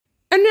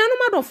And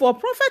Yanoma for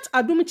Prophet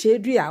Adom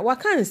Chedria, what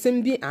can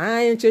Ensem be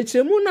I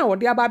Chechemuna or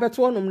the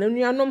Ababatonum,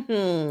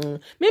 Nanianum,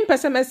 Min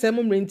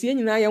Pessamesem,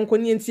 Rentin, I am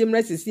Coniantium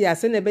Resisi,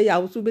 as send a bay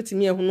out to bet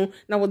me who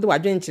now would do a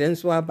gentle and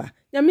swabba.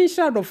 Yamin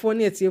shadow for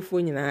near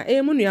Tiafonina,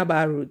 a Munia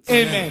Barut.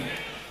 Amen.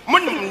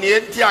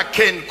 Munnia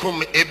Cain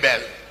cum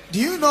Abel. Do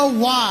you know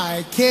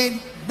why Cain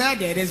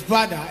murdered his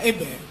brother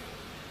Abel?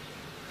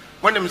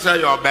 When him say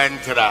your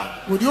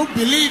bantra. Would you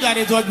believe that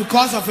it was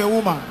because of a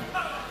woman?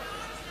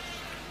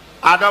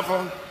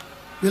 Adom.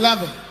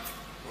 Beloved,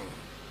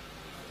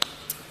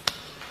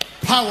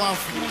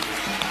 powerful.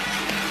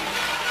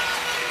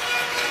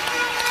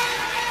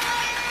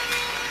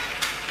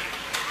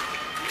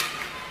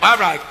 All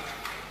right.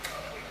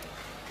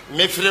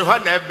 Me free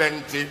what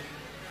benti.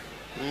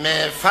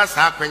 Me first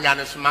happen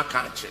yanis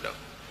makanchido.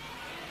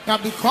 Now,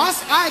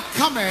 because I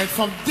come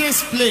from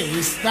this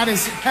place that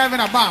is heaven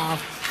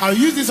above, I'll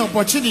use this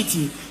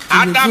opportunity to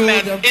Adam reveal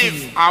and them to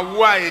Eve you. are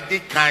why they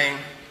kind.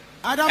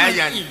 Adam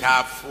and Eve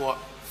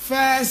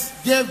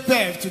first gave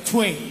birth to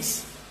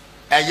twins.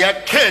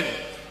 Cain.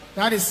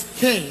 That is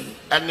Cain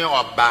And you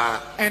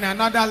are and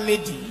another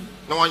lady.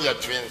 no one your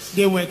twins.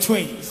 They were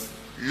twins.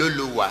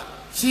 Luluwa.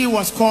 She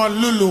was called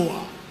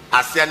Luluah.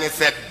 Asiani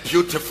said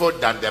beautiful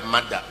than the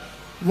mother.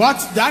 What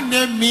that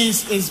name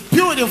means is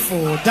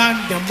beautiful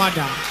than the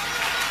mother.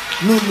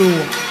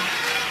 Luluah.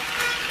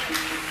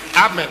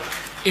 Amen.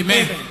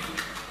 Amen.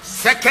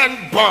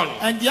 Second born.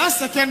 And their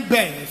second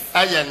birth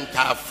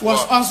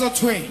was also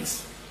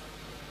twins.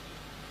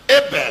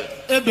 Abel.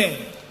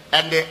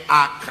 And the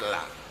Akla.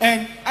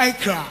 And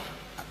Ikra.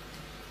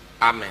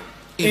 Amen.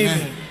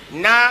 Amen.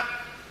 Now,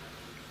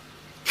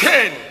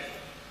 Cain.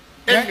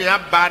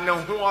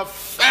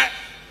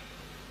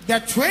 The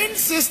twin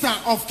sister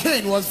of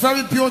Cain was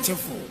very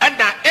beautiful.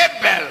 And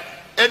Abel.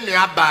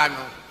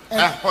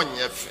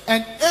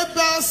 And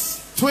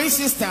Abel's twin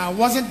sister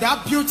wasn't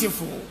that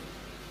beautiful.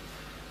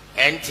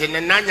 And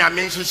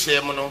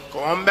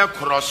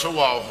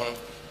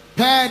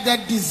Per the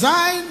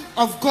design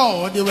of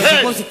God, they were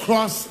supposed to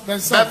cross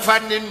themselves.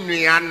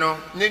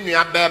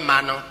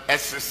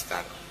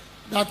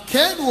 That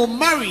Cain will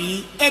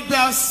marry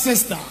Abel's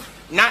sister.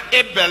 Na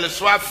Abel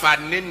swafa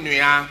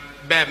ninnua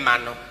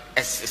bema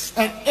assist.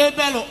 And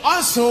Abel will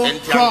also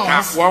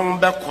cross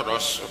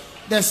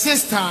the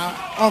sister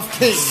of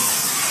Cain.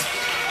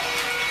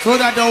 So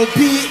that there will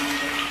be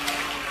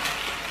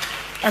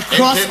a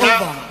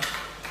crossover.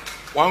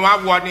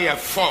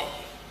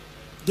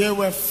 There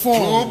were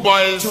 4 2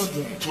 boys,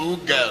 children. 2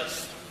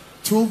 girls.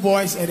 2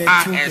 boys and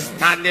then 2 girls.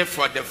 Standing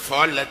for the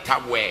 4-letter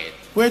word.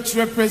 Which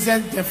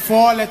represent the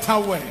 4-letter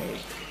word.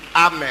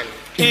 Amen.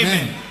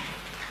 Amen.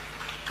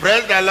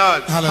 Praise the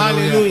Lord.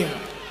 Hallelujah.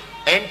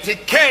 And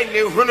Cain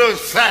who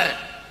said,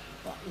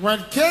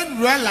 when Cain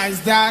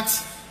realized that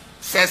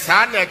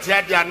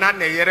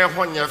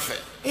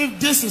if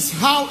this is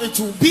how it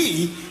will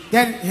be,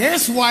 then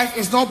his wife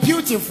is not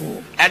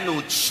beautiful. And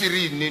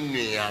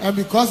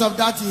because of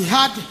that, he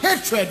had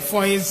hatred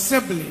for his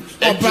sibling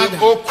or brother.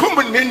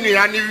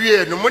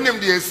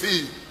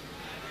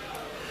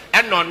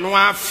 And on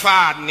one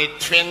far,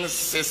 twin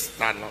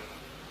sister.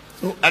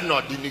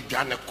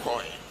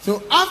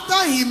 So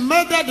after he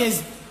murdered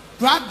his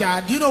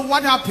brother, do you know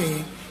what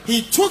happened?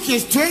 He took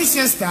his twin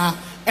sister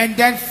and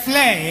then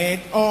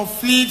fled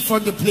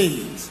from the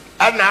place.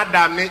 And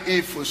Adam and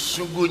Eve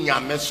sugu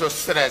nyame so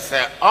stress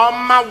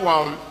oma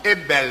won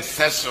Abel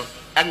seso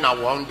and na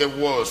won the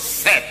world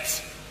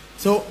set.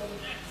 So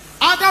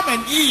Adam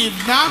and Eve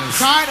now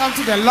cried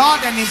unto the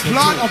Lord and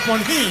implored upon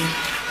him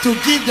to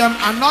give them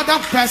another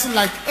person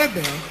like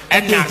Abel,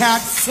 and they had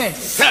Seth.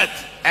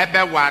 Seth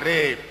Abel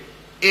ware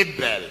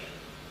Abel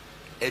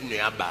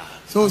enuaba.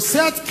 So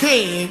Seth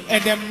came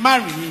and then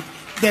married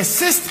the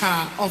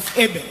sister of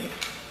Abel.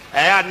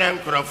 Eya na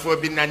nkrofo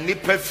bi na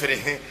nipa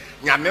fere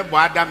Nyame bo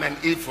Adam and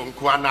Eve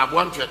nko na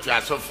want to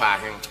so far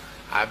him.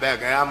 I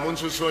beg I am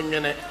so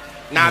nwene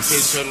na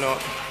so no.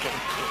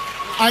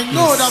 I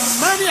know that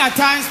many a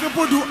times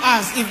people do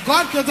ask, if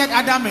God created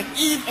Adam and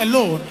Eve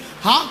alone,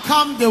 how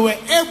come they were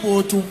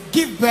able to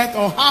give birth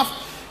or have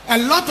a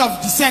lot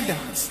of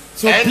descendants?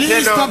 So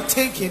please stop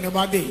thinking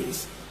about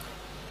this.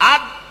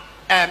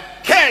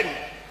 Cain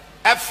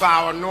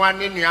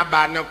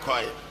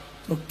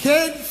So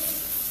Cain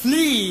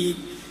fled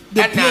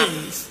the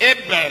place.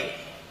 Abel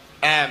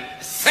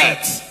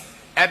Seth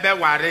Abel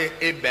ware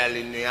Abel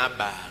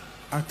inuaba.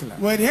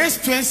 With his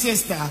twin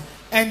sister,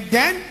 and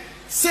then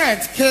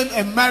Seth came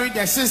and married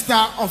the sister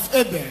of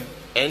Abel.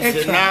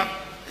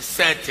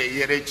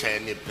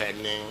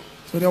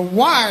 So the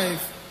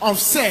wife of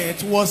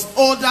Seth was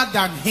older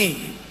than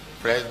him.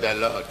 Praise the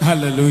Lord.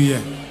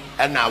 Hallelujah.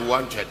 And I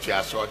wanted to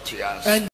assort to us.